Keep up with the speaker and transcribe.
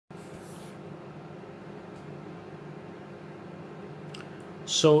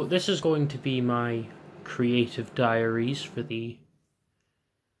So this is going to be my creative diaries for the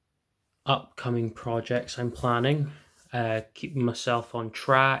upcoming projects I'm planning. Keeping myself on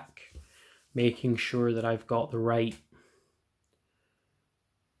track, making sure that I've got the right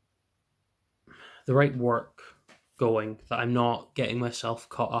work going, that I'm not getting myself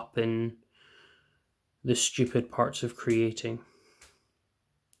caught up in the stupid parts of creating.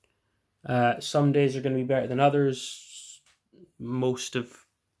 Some days are going to be better than others. Most of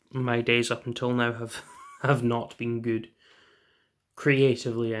my days up until now have not been good,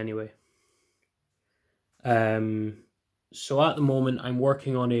 creatively anyway. So at the moment I'm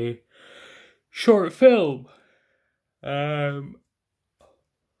working on a short film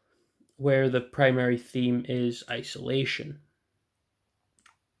where the primary theme is isolation.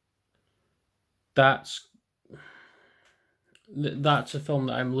 That's a film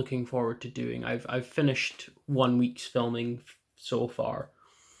that I'm looking forward to doing. I've finished 1 week's filming so far,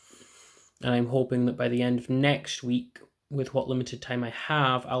 and I'm hoping that by the end of next week, with what limited time I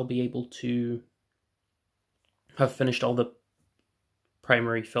have, I'll be able to have finished all the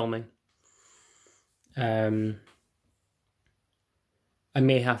primary filming. I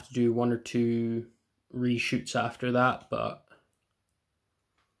may have to do 1 or 2 reshoots after that, but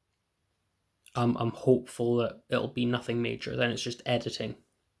I'm hopeful that it'll be nothing major. Then it's just editing.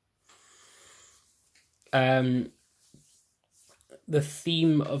 The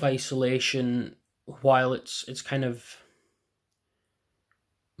theme of isolation, while it's kind of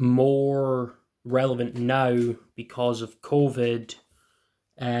more relevant now because of COVID,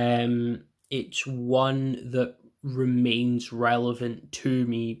 it's one that remains relevant to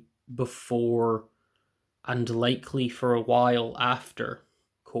me before and likely for a while after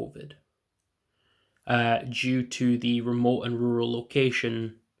COVID, due to the remote and rural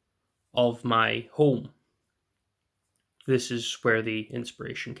location of my home. This is where the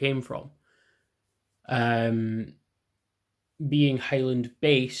inspiration came from. Being Highland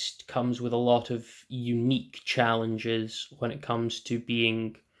based comes with a lot of unique challenges when it comes to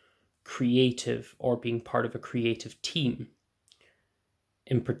being creative or being part of a creative team.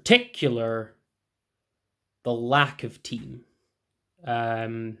 In particular, the lack of team.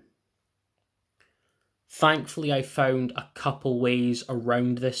 Thankfully, I found a couple ways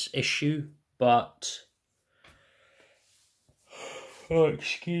around this issue, but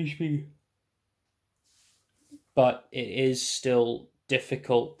excuse me. But it is still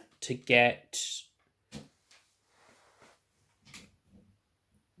difficult to get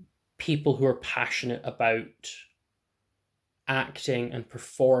people who are passionate about acting and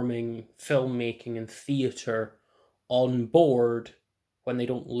performing, filmmaking and theatre on board when they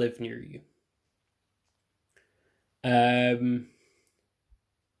don't live near you.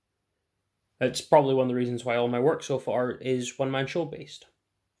 It's probably one of the reasons why all my work so far is one-man show based.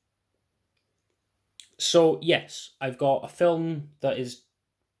 So yes, I've got a film that is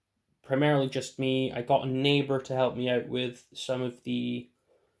primarily just me. I got a neighbour to help me out with some of the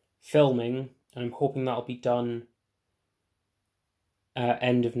filming, and I'm hoping that'll be done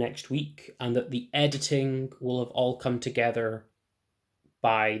end of next week, and that the editing will have all come together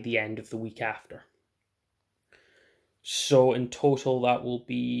by the end of the week after. So in total, that will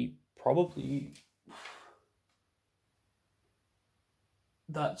be probably...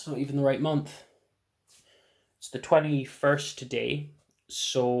 That's not even the right month. It's the 21st today,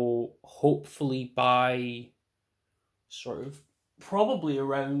 so hopefully by sort of probably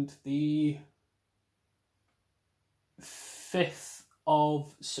around the 5th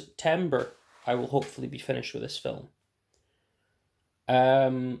of September, I will hopefully be finished with this film.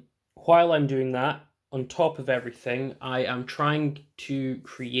 While I'm doing that, on top of everything, I am trying to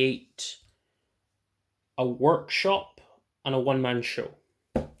create a workshop and a one-man show.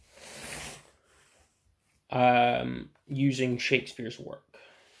 Using Shakespeare's work.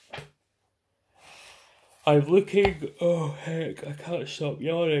 I'm looking... Oh, heck, I can't stop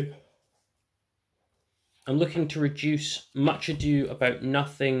yawning. I'm looking to reduce Much Ado About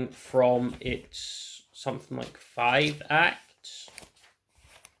Nothing from its something like 5 acts.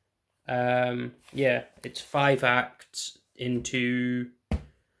 Yeah, it's 5 acts into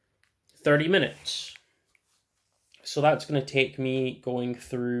 30 minutes. So that's going to take me going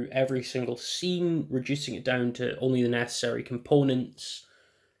through every single scene, reducing it down to only the necessary components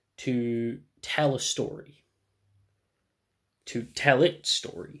to tell a story. To tell its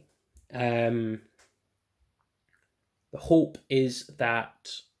story. The hope is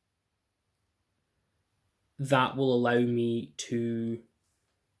that that will allow me to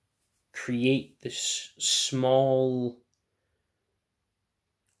create this small,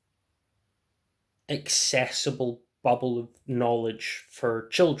 accessible bubble of knowledge for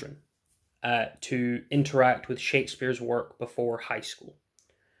children to interact with Shakespeare's work before high school.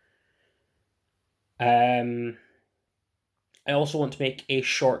 I also want to make a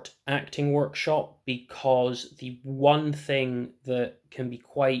short acting workshop, because the one thing that can be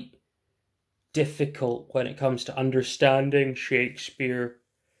quite difficult when it comes to understanding Shakespeare,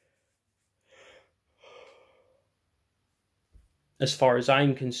 as far as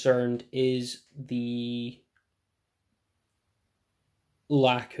I'm concerned, is the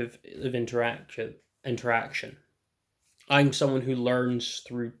lack of interaction. I'm someone who learns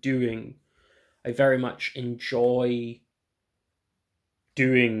through doing. I very much enjoy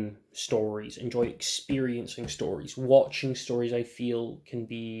doing stories, enjoy experiencing stories. Watching stories, I feel, can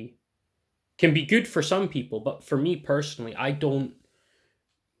be good for some people, but for me personally, I don't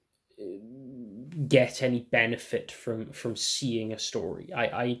get any benefit from seeing a story.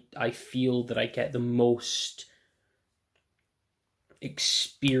 I feel that I get the most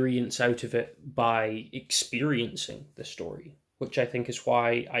experience out of it by experiencing the story, which I think is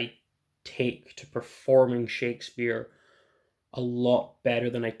why I take to performing Shakespeare a lot better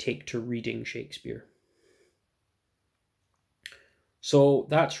than I take to reading Shakespeare. So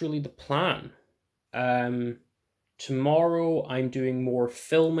that's really the plan. Tomorrow I'm doing more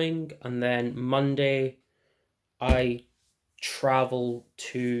filming, and then Monday I travel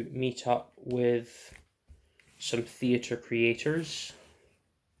to meet up with some theatre creators.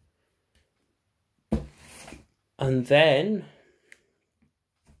 And then,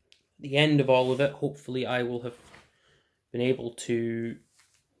 at the end of all of it, hopefully I will have been able to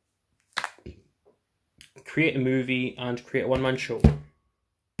create a movie and create a one-man show.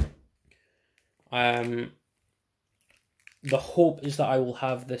 The hope is that I will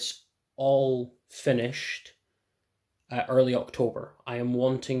have this all finished early October. I am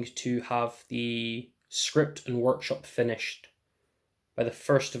wanting to have the script and workshop finished by the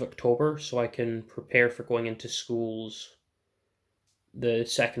 1st of October, so I can prepare for going into schools the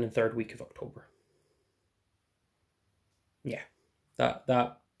 2nd and 3rd week of October. Yeah,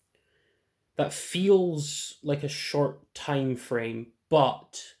 that feels like a short time frame,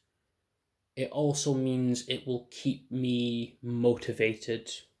 but it also means it will keep me motivated.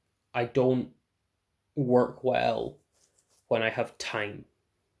 I don't work well when I have time.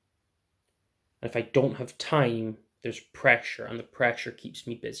 And if I don't have time, there's pressure, and the pressure keeps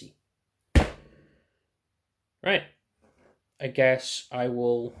me busy. Right. I guess I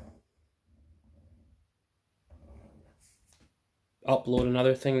will upload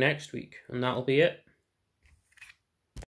another thing next week, and that'll be it.